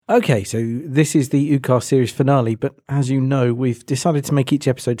Okay, so this is the UCAST series finale, but as you know, we've decided to make each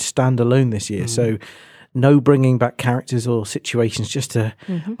episode standalone this year, so no bringing back characters or situations just to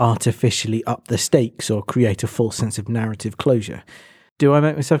artificially up the stakes or create a false sense of narrative closure. Do I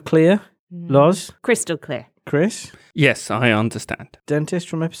make myself clear? Loz? Crystal clear. Chris? Yes, I understand. Dentist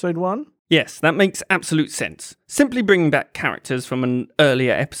from episode 1? Yes, that makes absolute sense. Simply bringing back characters from an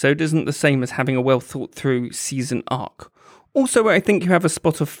earlier episode isn't the same as having a well-thought-through season arc. Also, I think you have a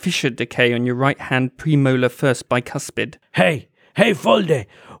spot of fissure decay on your right-hand premolar first bicuspid. Hey, Folde,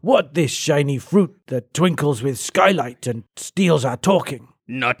 what this shiny fruit that twinkles with skylight and steals our talking?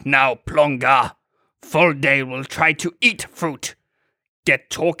 Not now, Plonga. Folde will try to eat fruit. Get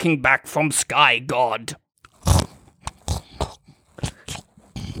talking back from Sky God.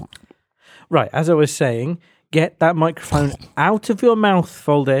 Right, as I was saying, get that microphone out of your mouth,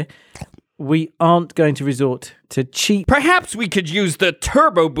 Folde. We aren't going to resort to cheap... Perhaps we could use the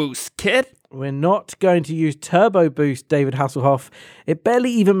turbo boost, kid. We're not going to use Turbo Boost, David Hasselhoff. It barely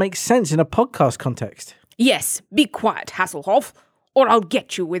even makes sense in a podcast context. Yes, be quiet, Hasselhoff, or I'll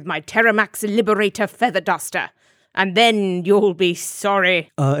get you with my Terramax Liberator Feather Duster. And then you'll be sorry.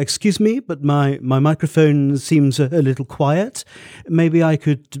 Excuse me, but my microphone seems a little quiet. Maybe I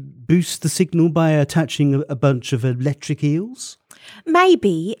could boost the signal by attaching a bunch of electric eels?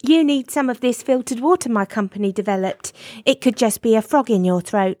 Maybe you need some of this filtered water my company developed. It could just be a frog in your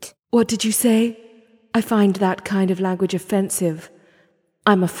throat. What did you say? I find that kind of language offensive.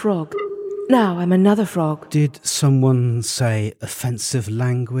 I'm a frog. Now I'm another frog. Did someone say offensive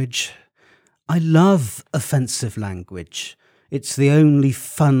language? I love offensive language. It's the only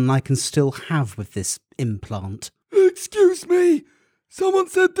fun I can still have with this implant. Excuse me. Someone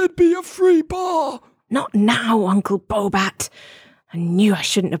said there'd be a free bar. Not now, Uncle Bobat. I knew I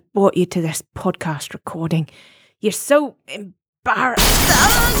shouldn't have brought you to this podcast recording. You're so embarrassed.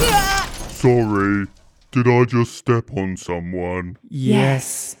 Sorry. Did I just step on someone?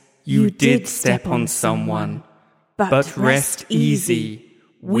 Yes, you did step on someone. But rest easy.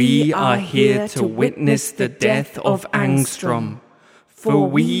 We are here to witness the death of Angstrom. For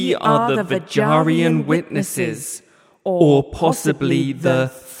we are the Vajarian witnesses, or possibly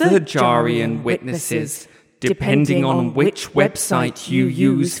the Thirjarian witnesses, depending on which website you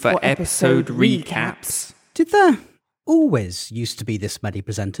use for episode recaps. Did there always used to be this many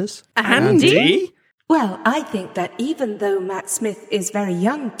presenters? Andy? Well, I think that even though Matt Smith is very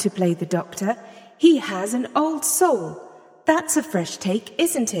young to play the Doctor, he has an old soul. That's a fresh take,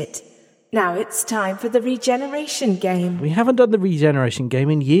 isn't it? Now it's time for the regeneration game. We haven't done the regeneration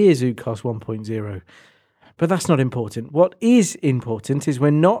game in years, UCAST 1.0. But that's not important. What is important is we're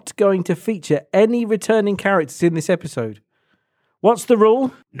not going to feature any returning characters in this episode. What's the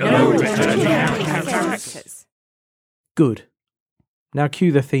rule? No returning characters. Good. Now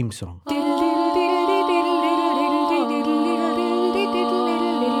cue the theme song.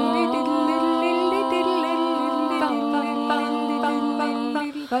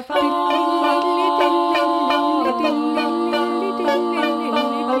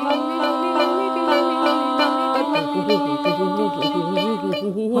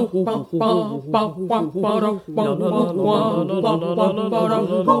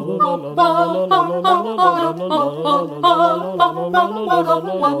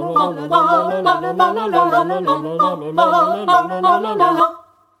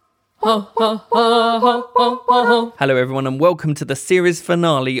 Hello everyone and welcome to the series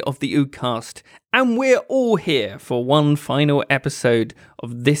finale of the UCAST. And we're all here for one final episode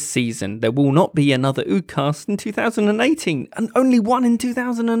of this season. There will not be another UCAST in 2018 and only one in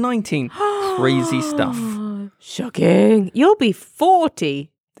 2019. Crazy stuff. Shocking. You'll be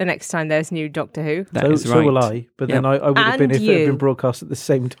 40 the next time there's new Doctor Who. That is right. So will I, but then I would have been And if it had you. been broadcast at the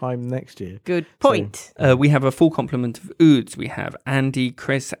same time next year. Good point. We have a full complement of Oods. We have Andy,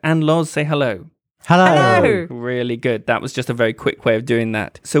 Chris and Loz. Say hello. Hello. Really good. That was just a very quick way of doing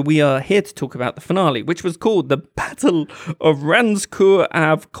that. So we are here to talk about the finale, which was called the Battle of Ranskoor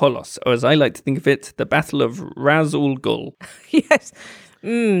Av Kolos, or as I like to think of it, the Battle of Raz Ul Ghul. Yes.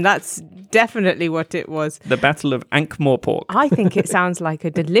 That's definitely what it was. The Battle of Ankh-Morpork. I think it sounds like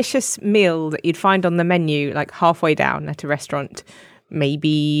a delicious meal that you'd find on the menu, like halfway down at a restaurant.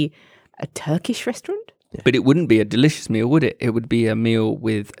 Maybe a Turkish restaurant? But it wouldn't be a delicious meal, would it? It would be a meal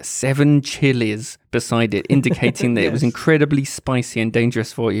with 7 chilies beside it, indicating that it was incredibly spicy and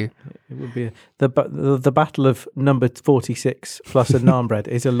dangerous for you. It would be the battle of number 46 plus a naan bread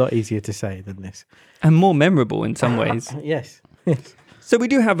is a lot easier to say than this. And more memorable in some ways. Yes. So we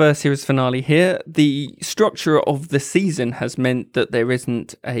do have a series finale here. The structure of the season has meant that there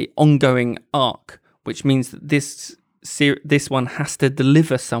isn't an ongoing arc, which means that this this one has to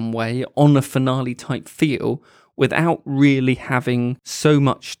deliver some way on a finale type feel without really having so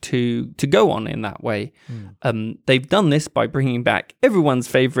much to go on in that way. They've done this by bringing back everyone's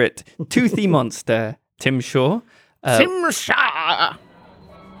favourite toothy monster, Tim Shaw. Tim Shaw!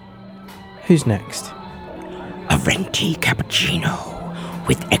 Who's next? A venti cappuccino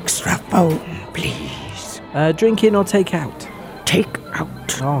with extra foam, please. Drink in or take out? Take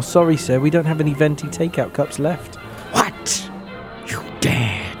out. Oh, sorry, sir. We don't have any venti takeout cups left. What? You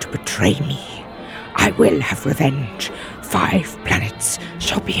dare to betray me? I will have revenge. 5 planets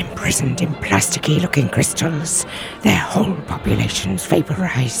shall be imprisoned in plasticky-looking crystals, their whole populations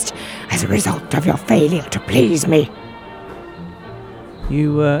vaporized as a result of your failure to please me.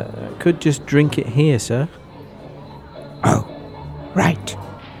 You could just drink it here, sir. Oh, right.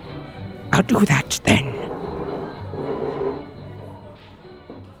 I'll do that then.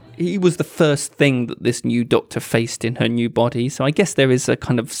 He was the first thing that this new Doctor faced in her new body, so I guess there is a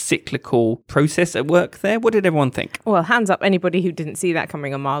kind of cyclical process at work there. What did everyone think? Well, hands up anybody who didn't see that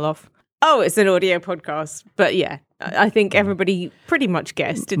coming a mile off. Oh, it's an audio podcast. But yeah, I think everybody pretty much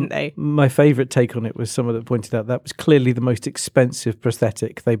guessed, didn't they? My favourite take on it was someone that pointed out that was clearly the most expensive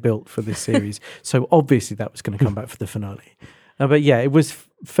prosthetic they built for this series. So obviously that was going to come back for the finale. But yeah, it was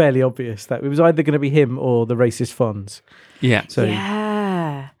fairly obvious that it was either going to be him or the racist Fonz. Yeah. So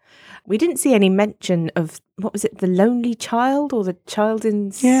Yeah. We didn't see any mention of, what was it, the lonely child or the child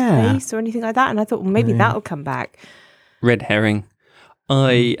in space or anything like that. And I thought, well, maybe that'll come back. Red herring.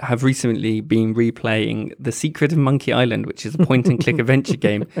 I have recently been replaying The Secret of Monkey Island, which is a point-and-click adventure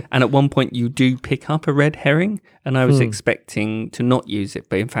game. And at one point, you do pick up a red herring. And I was expecting to not use it,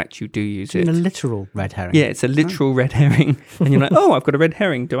 but in fact, you do use it. A literal red herring. Yeah, it's a literal red herring. And you're like, oh, I've got a red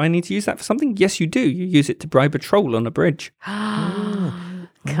herring. Do I need to use that for something? Yes, you do. You use it to bribe a troll on a bridge.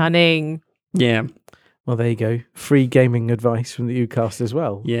 Cunning. Yeah. well, there you go. Free gaming advice from the Ucast as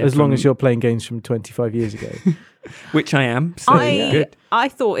well. Yeah, as long as you're playing games from 25 years ago. Which I am. So good. I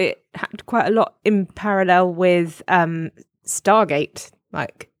thought it had quite a lot in parallel with Stargate,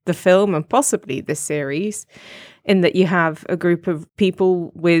 like the film and possibly this series, in that you have a group of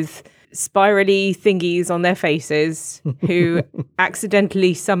people with spirally thingies on their faces who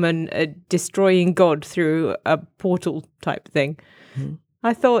accidentally summon a destroying god through a portal type thing.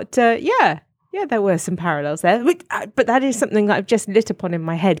 I thought, yeah, there were some parallels there. But that is something that I've just lit upon in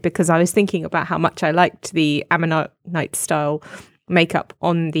my head because I was thinking about how much I liked the Ammonite style makeup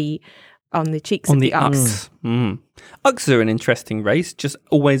on the cheeks of the Ux. Ux are an interesting race, just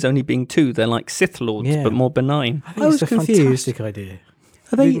always only being two. They're like Sith Lords, but more benign. I think it's a fantastic idea.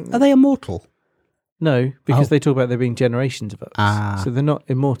 Are they immortal? No, because they talk about there being generations of Ux. So they're not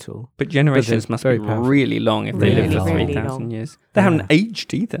immortal. But generations must be really long if they live for 3,000 years. They haven't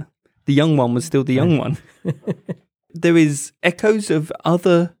aged either. The young one was still the young one. There is echoes of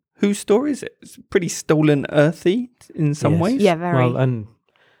other Who stories. It's pretty stolen earthy in some ways. Yeah, very. Well, and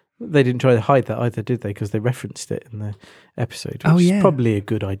they didn't try to hide that either, did they? Because they referenced it in the episode, which is probably a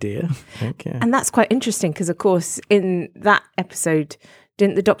good idea, I think. Yeah. And that's quite interesting because, of course, in that episode,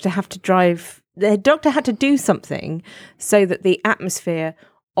 didn't the Doctor have to drive... The Doctor had to do something so that the atmosphere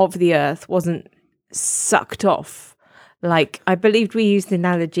of the Earth wasn't sucked off. Like, I believed we used the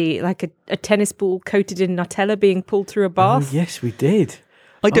analogy like a tennis ball coated in Nutella being pulled through a bath. Oh, yes, we did.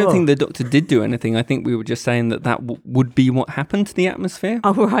 I don't think the Doctor did do anything. I think we were just saying that would be what happened to the atmosphere.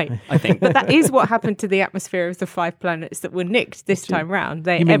 Oh, right. I think. But that is what happened to the atmosphere of the 5 planets that were nicked this time round.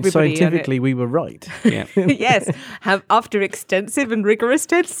 You mean scientifically we were right? Yeah. Yes, after extensive and rigorous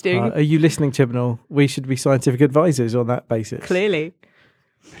testing. Are you listening, Chibnall? We should be scientific advisors on that basis. Clearly.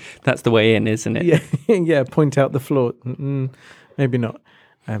 That's the way in, isn't it? Yeah, yeah. Point out the flaw. Maybe not.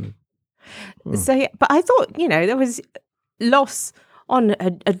 So, yeah, but I thought, there was loss on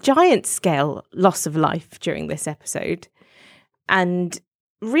a giant scale, loss of life during this episode, and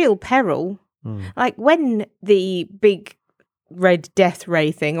real peril. Like when the big red death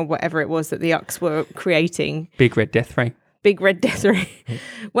ray thing, or whatever it was that the Ux were creating, Big red death ray.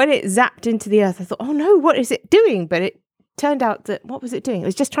 When it zapped into the Earth, I thought, oh no, what is it doing? But it turned out that, what was it doing? It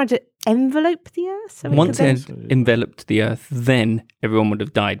was just trying to envelope the Earth. So once it had enveloped the Earth, then everyone would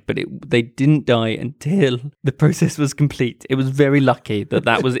have died. But they didn't die until the process was complete. It was very lucky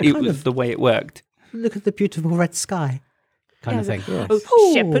that was the way it worked. Look at the beautiful red sky. Kind of thing. Yes.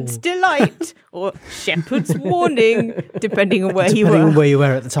 Oh, shepherd's delight or shepherd's warning, depending on where you were. Depending on where you were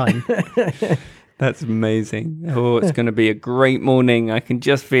at the time. That's amazing. Oh, it's going to be a great morning. I can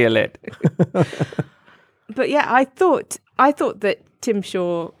just feel it. But yeah, I thought that Tim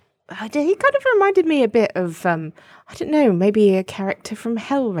Shaw, he kind of reminded me a bit of, I don't know, maybe a character from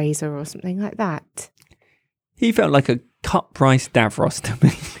Hellraiser or something like that. He felt like a cut-price Davros to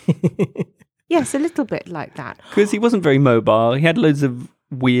me. Yes, a little bit like that. Because he wasn't very mobile. He had loads of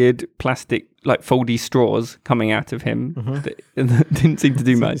weird plastic, like foldy straws coming out of him that didn't seem to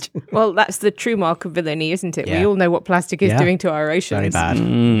do much. Well, that's the true mark of villainy, isn't it? Yeah. We all know what plastic is doing to our oceans. Very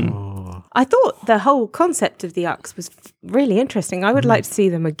bad. I thought the whole concept of the Ux was really interesting. I would like to see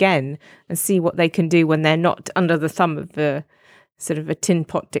them again and see what they can do when they're not under the thumb of a sort of a tin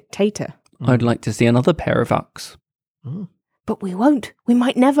pot dictator. I'd like to see another pair of Ux. But we won't. We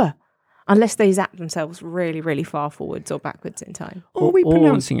might never. Unless they zap themselves really, really far forwards or backwards in time. Or are we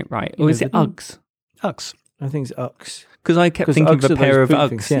pronouncing it right? Or is it Uggs? Ux. I think it's Ux. Because I kept 'Cause thinking Uggs of a are pair those of boot Uggs.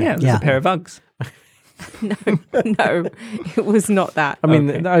 things, yeah. Yeah, it was Yeah. a pair of Uggs. No, it was not that. I mean,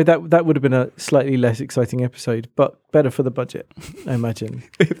 Okay. no, that would have been a slightly less exciting episode, but better for the budget, I imagine.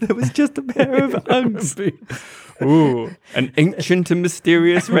 If there was just a pair of Uggs. Ooh, an ancient and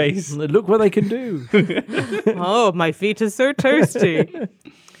mysterious race. Look what they can do. Oh, my feet are so toasty.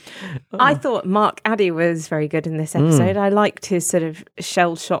 I thought Mark Addy was very good in this episode. I liked his sort of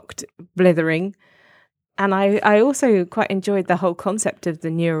shell-shocked blithering. And I also quite enjoyed the whole concept of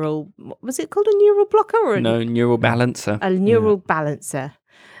the neural... Was it called a neural blocker? Or No, neural balancer. a neural balancer?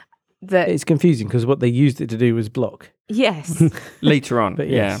 That It's confusing because what they used it to do was block. Yes. Later on, But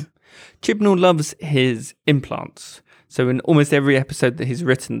yeah. yes. Chibnall loves his implants. So in almost every episode that he's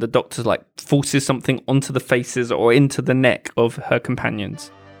written, the Doctor like forces something onto the faces or into the neck of her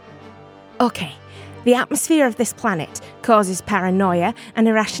companions. Okay, the atmosphere of this planet causes paranoia and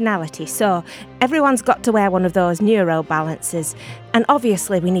irrationality, so everyone's got to wear one of those neuro balancers. And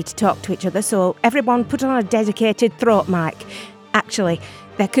obviously we need to talk to each other, so everyone put on a dedicated throat mic. Actually,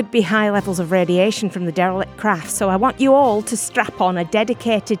 there could be high levels of radiation from the derelict craft, so I want you all to strap on a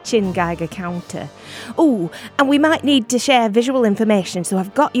dedicated chin Geiger counter. Ooh, and we might need to share visual information, so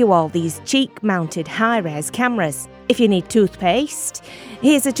I've got you all these cheek-mounted high-res cameras. If you need toothpaste,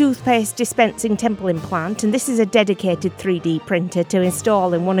 here's a toothpaste dispensing temple implant, and this is a dedicated 3D printer to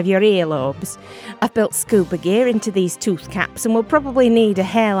install in one of your earlobes. I've built scuba gear into these tooth caps, and we'll probably need a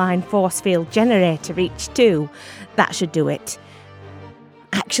hairline force field generator each too. That should do it.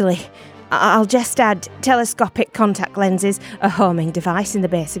 Actually, I'll just add telescopic contact lenses, a homing device in the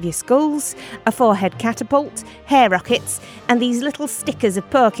base of your skulls, a forehead catapult, hair rockets, and these little stickers of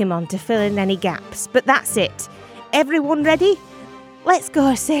Pokemon to fill in any gaps. But that's it. Everyone ready? Let's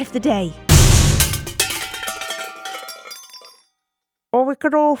go save the day. Or we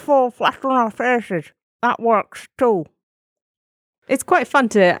could all fall flat on our faces. That works too. It's quite fun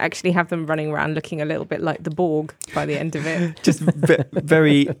to actually have them running around looking a little bit like the Borg by the end of it. Just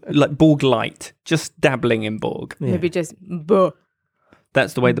very like Borg light, just dabbling in Borg. Yeah. Maybe just buh.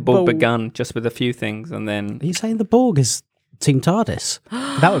 That's the way the Borg Borg. begun, just with a few things, and then Are you saying the Borg is Team TARDIS?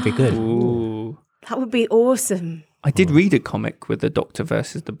 That would be good. ooh. That would be awesome. I did read a comic with the Doctor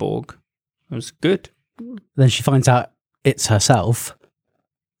versus the Borg. It was good. Then she finds out it's herself.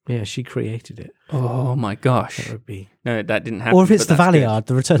 Yeah, she created it. Oh my That gosh! would be. No, that didn't happen. Or if it's the but that's good. Valiard,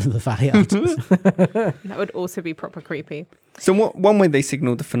 the return of the Valiard. That would also be proper creepy. So one way they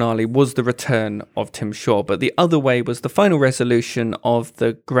signalled the finale was the return of Tim Shaw, but the other way was the final resolution of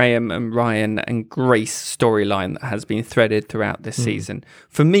the Graham and Ryan and Grace storyline that has been threaded throughout this season.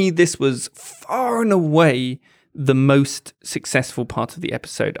 For me, this was far and away the most successful part of the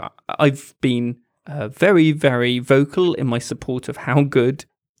episode. I've been very, very vocal in my support of how good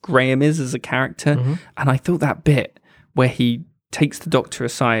Graham is as a character, and I thought that bit where he takes the Doctor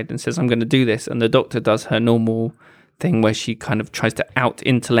aside and says, I'm going to do this, and the Doctor does her normal thing where she kind of tries to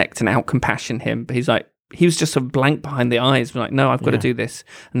out-intellect and out-compassion him, but he's like, he was just a blank behind the eyes, like, no, I've got to do this.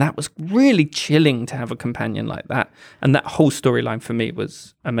 And that was really chilling to have a companion like that, and that whole storyline for me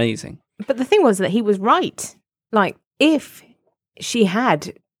was amazing. But the thing was that he was right. Like, if she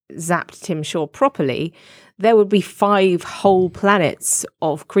had zapped Tim Shaw properly, there would be 5 whole planets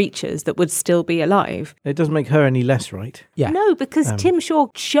of creatures that would still be alive. It doesn't make her any less right. Yeah. No, because Tim Shaw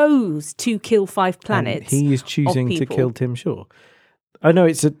chose to kill 5 And planets. he is choosing to people. kill Tim Shaw. I know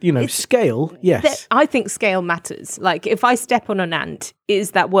it's a scale. Yes, I think scale matters. Like, if I step on an ant,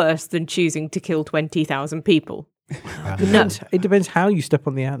 is that worse than choosing to kill 20,000 people? No. It depends how you step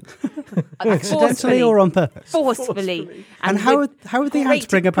on the ant. Accidentally or on purpose? Forcefully. And how with would the ants great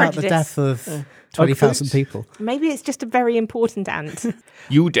bring about the prejudice. death of 20,000 people? Maybe it's just a very important ant.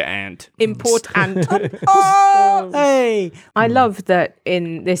 You the ant. Important. Hey! I love that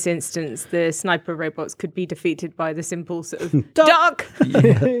in this instance, the sniper robots could be defeated by the simple sort of duck.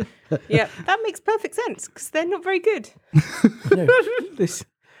 Yeah, that makes perfect sense because they're not very good.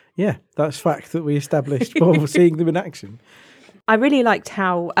 No, that's fact that we established while seeing them in action. I really liked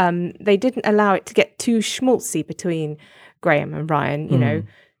how they didn't allow it to get too schmaltzy between Graham and Ryan. You know,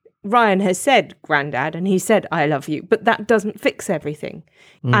 Ryan has said "Grandad" and he said "I love you," but that doesn't fix everything.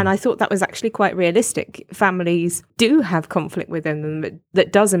 And I thought that was actually quite realistic. Families do have conflict within them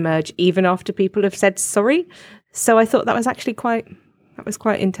that does emerge even after people have said sorry. So I thought that was actually quite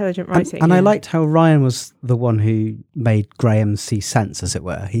intelligent writing. And I liked how Ryan was the one who made Graham see sense, as it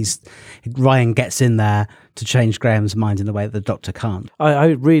were. Ryan gets in there to change Graham's mind in the way that the Doctor can't. I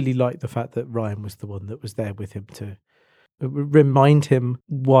really liked the fact that Ryan was the one that was there with him to remind him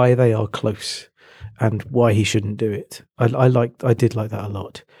why they are close and why he shouldn't do it. I did like that a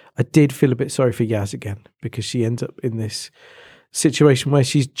lot. I did feel a bit sorry for Yaz again, because she ends up in this situation where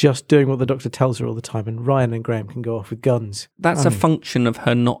she's just doing what the Doctor tells her all the time, and Ryan and Graham can go off with guns. That's a function of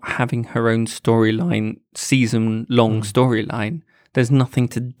her not having her own storyline, season-long storyline. There's nothing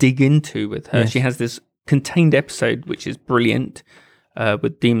to dig into with her. Yes. She has this contained episode, which is brilliant,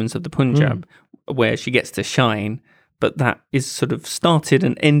 with Demons of the Punjab, where she gets to shine, but that is sort of started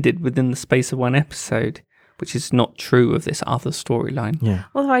and ended within the space of one episode, which is not true of this other storyline. Yeah.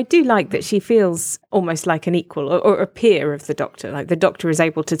 Although I do like that she feels almost like an equal or a peer of the Doctor. Like the Doctor is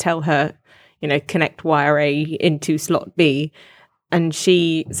able to tell her, you know, connect wire A into slot B. And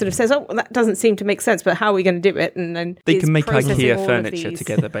she sort of says, "Oh, well, that doesn't seem to make sense, but how are we going to do it?" And then they can make IKEA furniture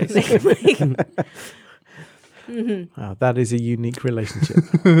together, basically. Wow, that is a unique relationship.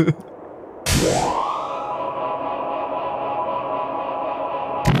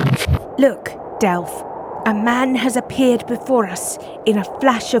 Look, Delph. A man has appeared before us in a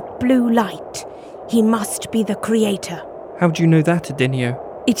flash of blue light. He must be the creator. How do you know that, Adinio?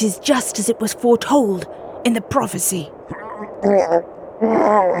 It is just as it was foretold in the prophecy.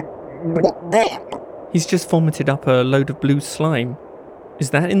 He's just vomited up a load of blue slime. Is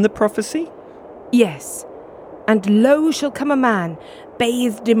that in the prophecy? Yes. And lo shall come a man,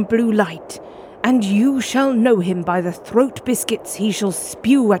 bathed in blue light, and you shall know him by the throat biscuits he shall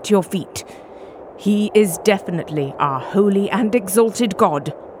spew at your feet. He is definitely our holy and exalted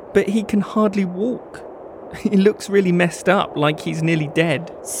God. But he can hardly walk. He looks really messed up, like he's nearly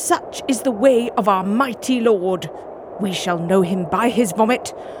dead. Such is the way of our mighty Lord. We shall know him by his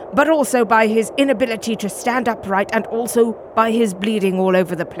vomit, but also by his inability to stand upright, and also by his bleeding all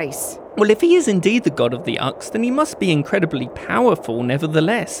over the place. Well, if he is indeed the god of the Ux, then he must be incredibly powerful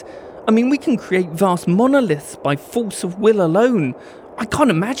nevertheless. I mean, we can create vast monoliths by force of will alone. I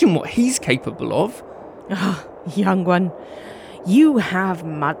can't imagine what he's capable of. Ah, young one, you have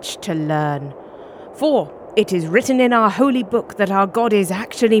much to learn. For it is written in our holy book that our God is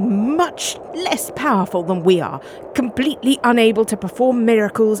actually much less powerful than we are, completely unable to perform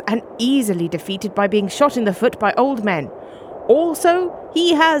miracles and easily defeated by being shot in the foot by old men. Also,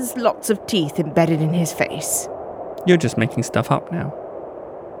 he has lots of teeth embedded in his face. You're just making stuff up now.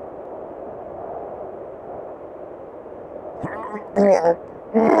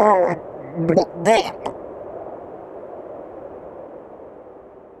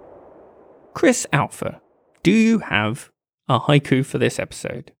 Chris Alpha, do you have a haiku for this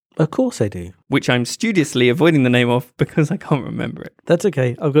episode? Of course I do. Which I'm studiously avoiding the name of because I can't remember it. That's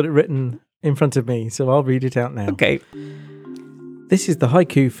okay. I've got it written in front of me, so I'll read it out now. Okay. This is the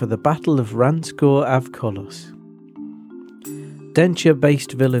haiku for the Battle of Ranskor Av Kolos.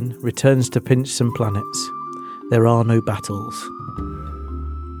 Denture-based villain returns to pinch some planets. There are no battles.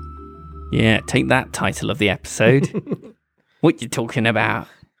 Yeah, take that title of the episode. What you talking about?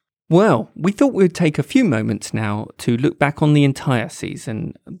 Well, we thought we'd take a few moments now to look back on the entire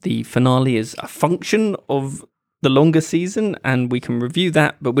season. The finale is a function of the longer season, and we can review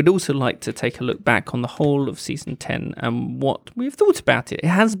that, but we'd also like to take a look back on the whole of season 10 and what we've thought about it. It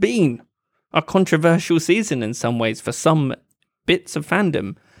has been a controversial season in some ways for some bits of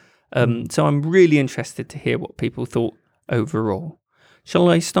fandom. So I'm really interested to hear what people thought overall. Shall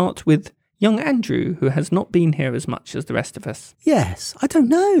I start with young Andrew, who has not been here as much as the rest of us? Yes, I don't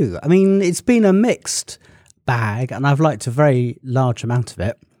know. I mean, it's been a mixed bag, and I've liked a very large amount of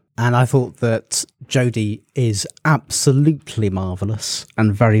it. And I thought that Jodie is absolutely marvellous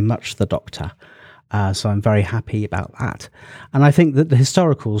and very much the Doctor. So I'm very happy about that. And I think that the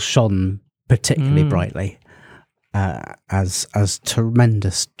historicals shone particularly brightly as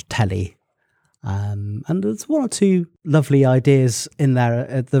tremendous telly. And there's one or two lovely ideas in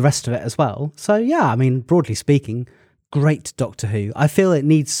there, the rest of it as well. So yeah, I mean, broadly speaking, great Doctor Who. I feel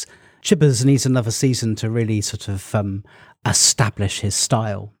Chibbers needs another season to really sort of establish his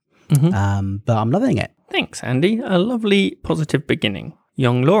style. But I'm loving it. Thanks, Andy. A lovely positive beginning.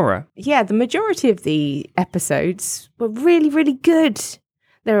 Young Laura. Yeah, the majority of the episodes were really, really good.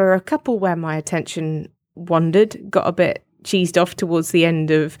 There are a couple where my attention wandered, got a bit cheesed off towards the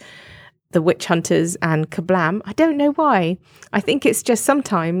end of The Witch Hunters and Kablam. I don't know why. I think it's just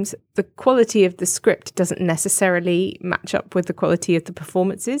sometimes the quality of the script doesn't necessarily match up with the quality of the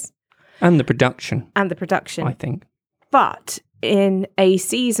performances. And the production. I think. But in a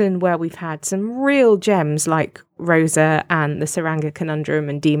season where we've had some real gems like Rosa and the Saranga Conundrum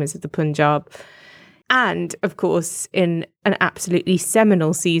and Demons of the Punjab, and of course in an absolutely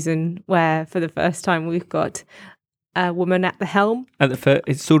seminal season where for the first time we've got a woman at the helm.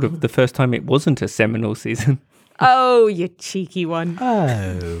 It's sort of the first time it wasn't a seminal season. Oh, you cheeky one.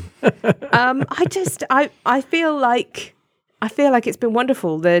 Oh. I feel like it's been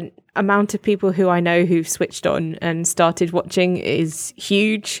wonderful. The amount of people who I know who've switched on and started watching is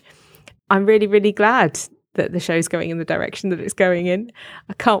huge. I'm really, really glad that the show's going in the direction that it's going in.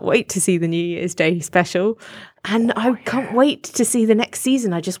 I can't wait to see the New Year's Day special. And I can't wait to see the next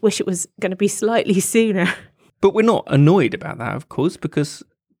season. I just wish it was going to be slightly sooner. But we're not annoyed about that, of course, because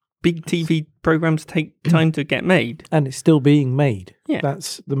big TV programs take time to get made. And it's still being made. Yeah.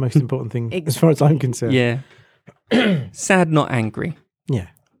 That's the most important thing as far as I'm concerned. Yeah. Sad, not angry. Yeah.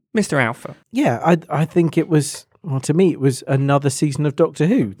 Mr. Alpha. Yeah, I think it was, well, to me, it was another season of Doctor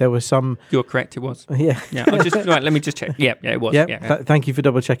Who. There were some... You're correct, it was. Yeah. Yeah, right, let me just check. Yeah, it was. Yeah. Thank you for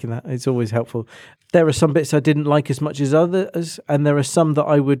double checking that. It's always helpful. There are some bits I didn't like as much as others, and there are some that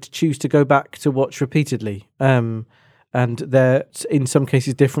I would choose to go back to watch repeatedly. And they're, in some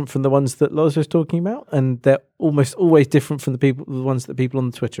cases, different from the ones that Loz was talking about, and they're almost always different from the ones that people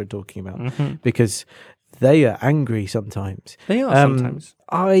on Twitter are talking about, because they are angry sometimes. They are sometimes.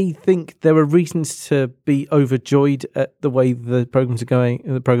 I think there are reasons to be overjoyed at the way the program's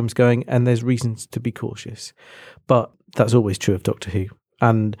going, and there's reasons to be cautious. But that's always true of Doctor Who,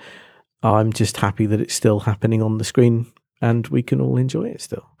 and I'm just happy that it's still happening on the screen, and we can all enjoy it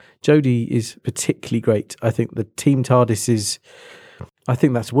still. Jodie is particularly great. I think the Team TARDIS I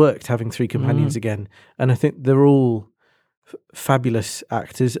think that's worked, having three companions again, and I think they're all fabulous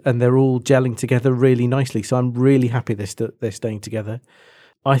actors, and they're all gelling together really nicely. So I'm really happy they're staying together.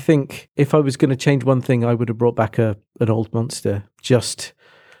 I think if I was going to change one thing, I would have brought back an old monster just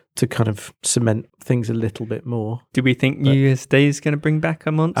to kind of cement things a little bit more. Do we think New Year's Day is going to bring back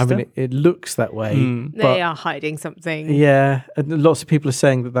a monster? I mean, it looks that way. They are hiding something. Yeah, and lots of people are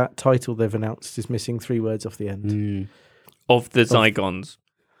saying that title they've announced is missing 3 words off the end. Of the Zygons.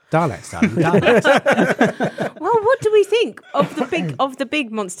 Daleks, Daleks. Well, what do we think of the big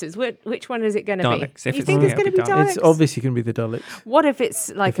monsters? Which one is it going to be? Daleks. You think it's going to be Daleks? It's obviously going to be the Daleks. What if it's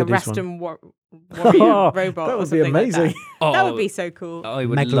like a Raston warrior robot? That would or be something amazing. Like that. That would be so cool. I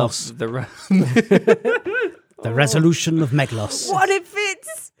would Meglos. love The resolution of Meglos. What if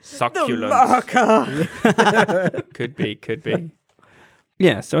it's Succulent. the marker? Could be.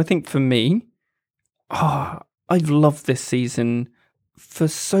 Yeah, so I think for me, I've loved this season for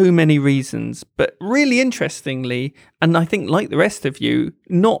so many reasons, but really interestingly, and I think like the rest of you,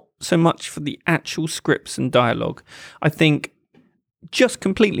 not so much for the actual scripts and dialogue. I think, just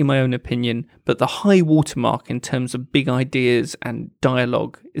completely my own opinion, but the high watermark in terms of big ideas and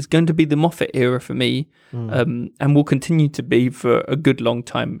dialogue is going to be the Moffat era for me, and will continue to be for a good long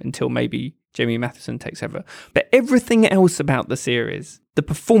time until maybe Jamie Matheson takes over. But everything else about the series, the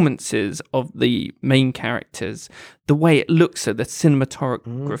performances of the main characters, the way it looks at the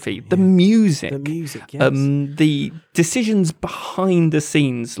cinematography, the music, yes. The decisions behind the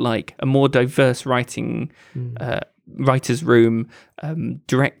scenes, like a more diverse writing writer's room,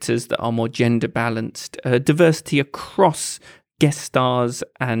 directors that are more gender balanced, diversity across guest stars,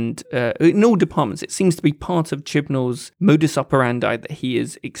 and in all departments. It seems to be part of Chibnall's modus operandi that he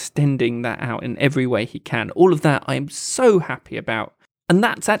is extending that out in every way he can. All of that I am so happy about. And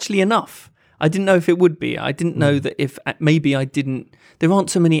that's actually enough. I didn't know if it would be. I didn't know that if maybe I didn't... There aren't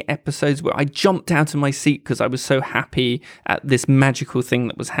so many episodes where I jumped out of my seat because I was so happy at this magical thing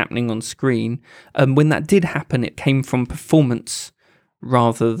that was happening on screen. When that did happen, it came from performance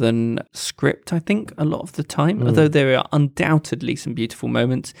rather than script, I think, a lot of the time. Although there are undoubtedly some beautiful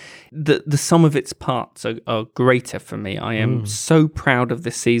moments, the sum of its parts are greater for me. I am so proud of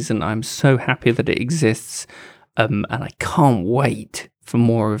this season. I'm so happy that it exists, and I can't wait for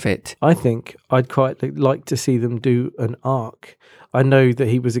more of it. I think I'd quite like to see them do an arc. I know that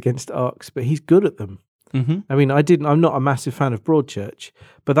he was against arcs, but he's good at them. I mean, I'm not a massive fan of Broadchurch,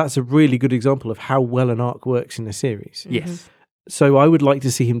 but that's a really good example of how well an arc works in a series. Yes. So I would like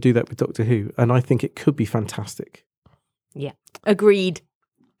to see him do that with Doctor Who, and I think it could be fantastic. Yeah, agreed.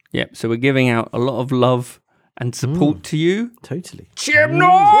 Yep, so we're giving out a lot of love and support to you. Totally.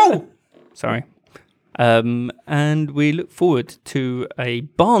 Chibnall! Sorry. And we look forward to a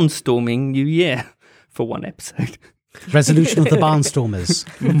barnstorming new year for one episode. Resolution of the Barnstormers.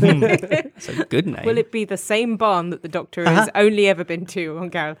 That's a good name. Will it be the same barn that the Doctor has only ever been to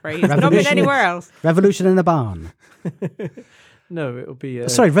on Gallifrey? He's not been Revolution- anywhere else. Revolution in a barn. No, it'll be...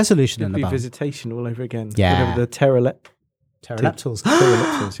 Sorry, Resolution in it'll a be barn. Visitation all over again. Yeah. Whatever the Pterodactyls.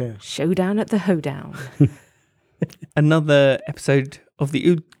 Pterodactyls, yeah. Showdown at the Hoedown. Another episode of the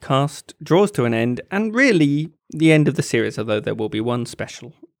Oodcast draws to an end, and really the end of the series, although there will be one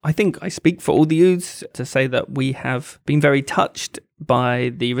special. I think I speak for all the Oods to say that we have been very touched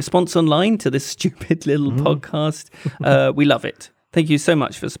by the response online to this stupid little podcast. We love it. Thank you so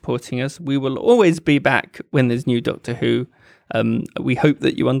much for supporting us. We will always be back when there's new Doctor Who. We hope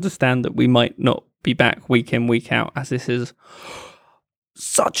that you understand that we might not be back week in, week out, as this is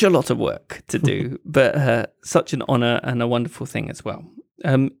such a lot of work to do, but such an honour and a wonderful thing as well.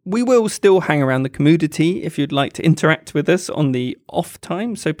 We will still hang around the community if you'd like to interact with us on the off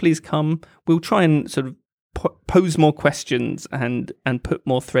time, so please come. We'll try and sort of pose more questions and put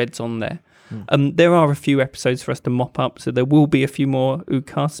more threads on there. There are a few episodes for us to mop up, so there will be a few more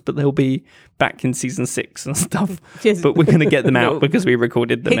Oodcasts, but they'll be back in season 6 and stuff. But we're going to get them out because we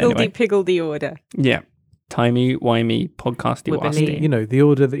recorded them anyway. Higgledy-piggledy order. Yeah. Timey-wimey, podcasty-wasty. You know, the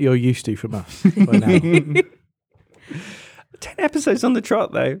order that you're used to from us by now. 10 episodes on the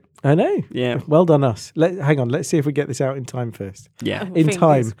trot, though. I know. Yeah. Well done, us. Hang on. Let's see if we get this out in time first. Yeah. In Fingers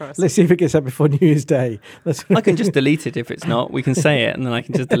time. crossed. Let's see if it gets out before New Year's Day. I can just delete it if it's not. We can say it, and then I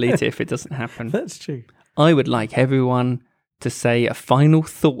can just delete it if it doesn't happen. That's true. I would like everyone to say a final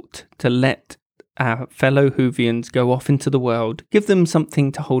thought to let our fellow Whovians go off into the world. Give them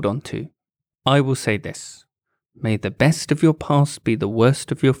something to hold on to. I will say this. May the best of your past be the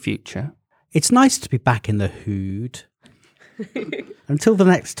worst of your future. It's nice to be back in the Hood. Until the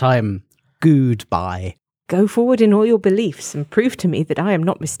next time, goodbye. Go forward in all your beliefs and prove to me that I am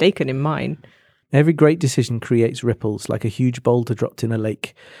not mistaken in mine. Every great decision creates ripples, like a huge boulder dropped in a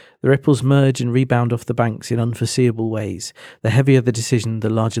lake. The ripples merge and rebound off the banks in unforeseeable ways. The heavier the decision, the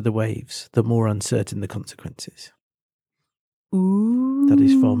larger the waves, the more uncertain the consequences. Ooh. That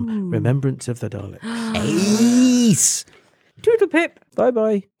is from Remembrance of the Daleks. Ace! Toodle pip.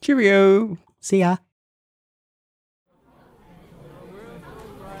 Bye-bye. Cheerio. See ya.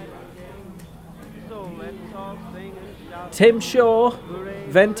 Tim Shaw,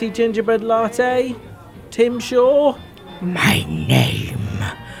 venti gingerbread latte. Tim Shaw. My name,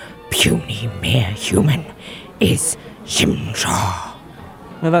 puny mere human, is Shimshaw.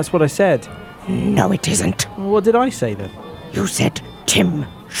 Well, that's what I said. No, it isn't. Well, what did I say then? You said Tim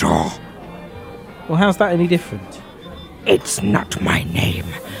Shaw. Well, how's that any different? It's not my name.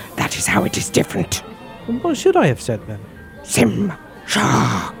 That is how it is different. Well, what should I have said then? Sim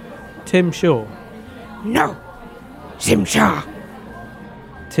Shaw. Tim Shaw. No. Sim Shaw.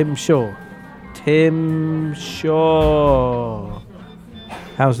 Tim Shaw. Tim Shaw.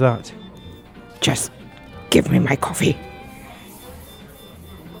 How's that? Just give me my coffee.